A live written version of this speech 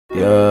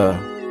Yeah.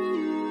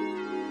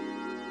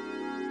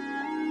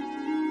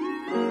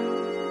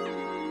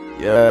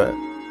 Yeah.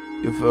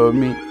 You feel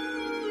me?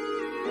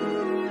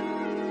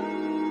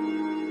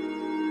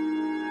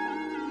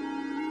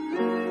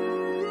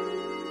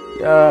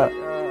 Yeah.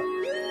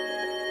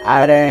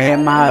 I done hit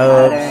my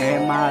ups.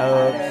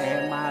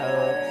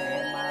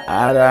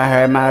 I done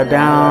had my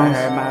downs.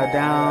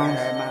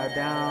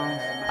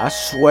 I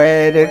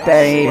swear that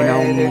they ain't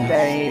on me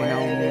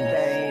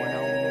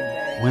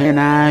when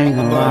I ain't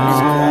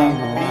around.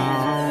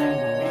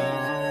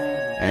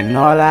 And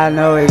all I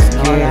know is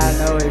kids.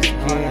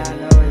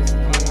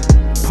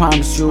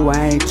 Promise you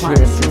I ain't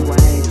tripping.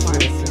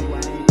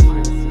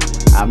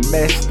 I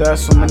messed up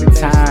so many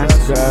times,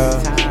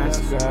 girl.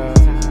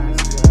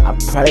 I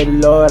pray the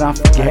Lord I'm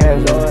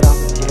forgiven.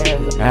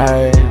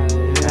 Hey,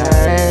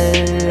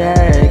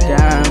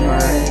 damn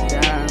right.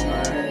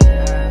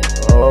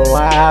 Oh,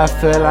 why I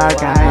feel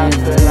like I ain't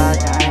been.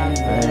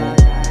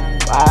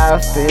 Why I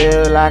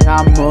feel like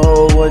I'm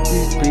more what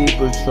these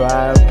people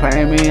try to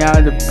pay me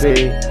out to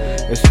be.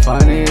 It's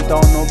funny,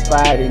 don't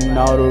nobody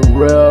know the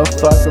real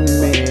fucking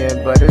me,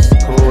 but it's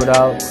cool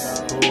though.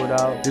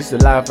 This the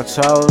life I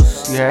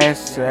chose,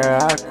 yes sir,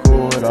 I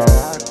cool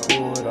though.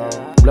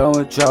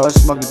 Blowing drugs,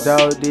 smoking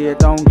dope, dear,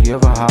 don't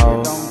give a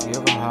hoe.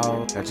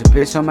 Got your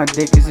bitch on my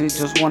dick, cause he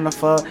just wanna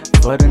fuck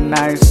for the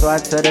night, so I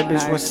tell that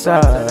bitch what's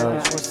up.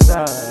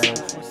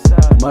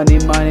 Money,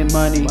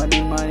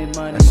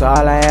 that's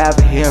all I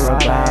ever hear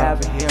about.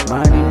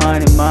 Money,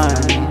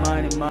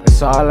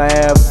 that's all I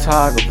ever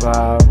talk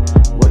about.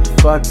 What the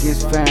fuck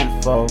is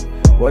fan for?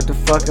 What the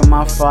fuck am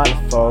I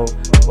falling for?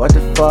 What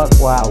the fuck,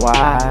 why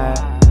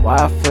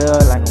I feel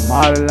like I'm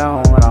all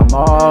alone when I'm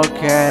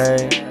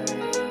okay?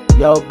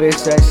 Yo, bitch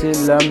said she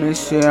love me,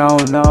 she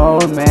don't know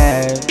me.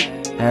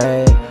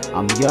 Hey,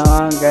 I'm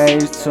young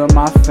age to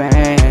my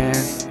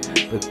fans,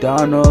 but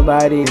don't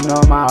nobody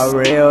know my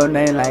real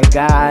name like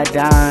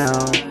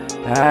goddamn.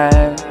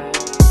 Hey,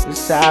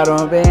 this I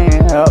done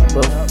been up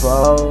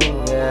before,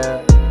 yeah.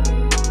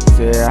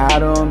 See, I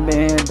done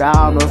been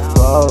down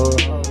before,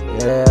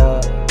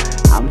 yeah.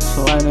 I'm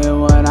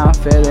 21, I'm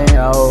feeling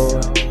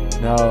old,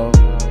 no.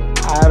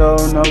 I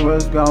don't know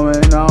what's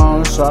going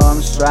on, so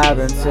I'm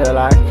striving till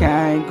I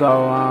can't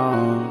go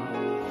on.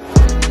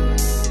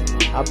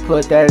 I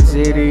put that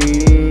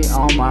ZDE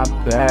on my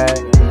back.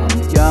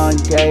 I'm young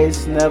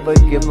gays, never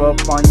give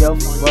up on your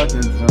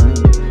fucking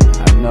dream.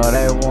 I know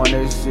they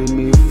wanna see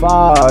me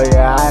fall,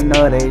 yeah, I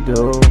know they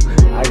do.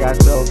 I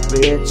got your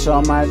bitch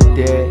on my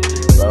dick,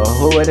 but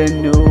who would've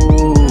knew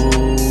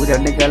that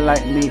nigga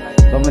like me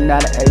coming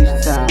out of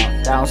H-Town,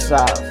 down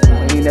south. We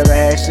ain't never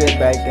had shit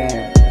back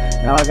then.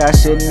 Now I got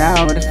shit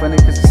now, but it's funny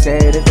cause they say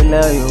that they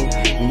love you.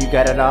 When you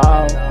got it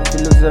all, but you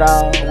lose it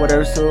all,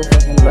 whatever still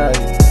fucking love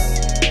you.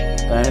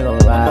 I ain't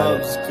gonna lie.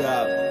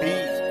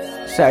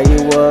 Say you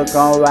were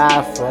gon'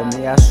 ride for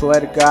me, I swear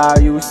to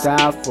God you was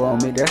down for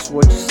me. That's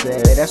what you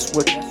said, that's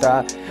what you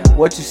thought.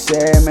 What you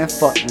said, man,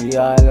 fuck me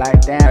up. Like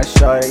damn,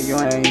 shorty, you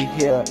ain't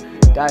here.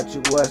 Thought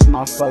you was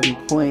my fucking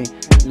queen.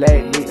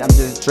 Lately, I'm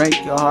just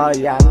drinking hard,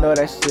 yeah, I know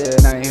that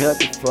shit ain't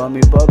healthy for me.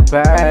 But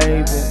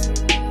baby,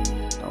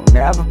 don't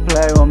never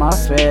play with my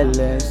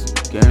feelings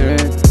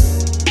again.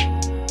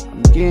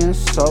 I'm getting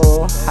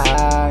so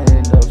high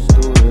in the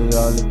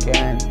studio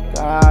again.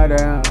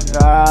 Goddamn.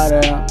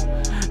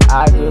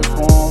 I just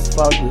wanna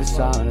focus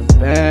on the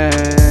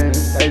band.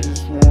 They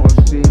just wanna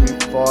see me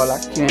fall, I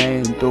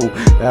can't do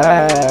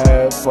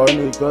that. For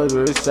niggas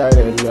who say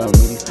they love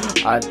me,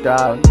 I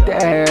doubt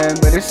damn,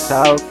 but it's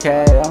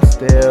okay, I'm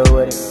still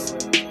with it.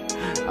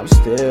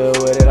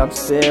 I'm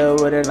trill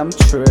with it.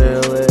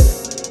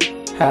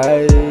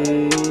 Hey,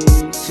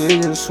 she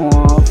just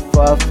wanna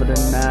fuck for the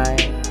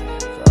night,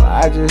 so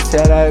I just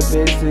tell that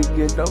bitch to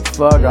get the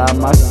fuck out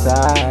my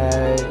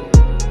side.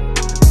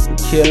 You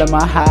killing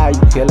my high,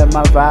 you killing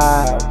my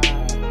vibe.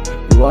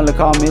 You only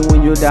call me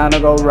when you down to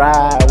go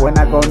ride. When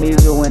I gon'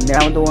 need you when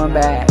I'm doing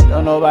bad.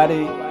 Don't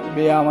nobody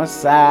be on my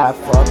side,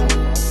 fuck.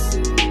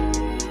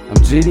 I'm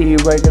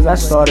GDE right cause I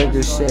started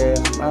this shit.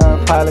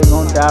 I'm probably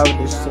gon' die with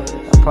this shit. I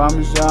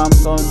promise you I'm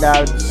gon'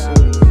 die with this shit.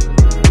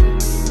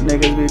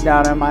 Niggas be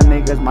down at my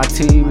niggas, my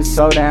team is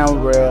so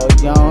damn real.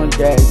 Young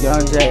J.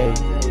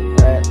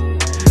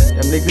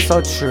 Them niggas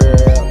so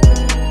trill.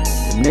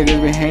 Them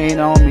niggas be hating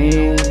on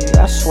me,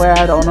 I swear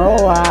I don't know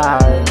why.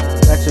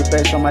 Got your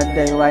bitch on my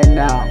day right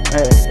now,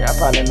 hey, I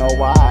probably know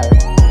why.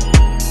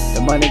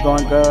 The money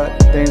going good,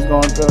 the things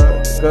going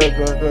good.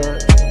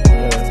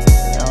 Yeah,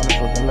 they don't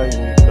fucking like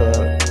me,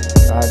 good.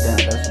 Goddamn,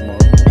 that's the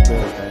most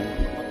good thing.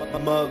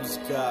 Mubs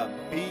got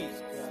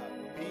beats.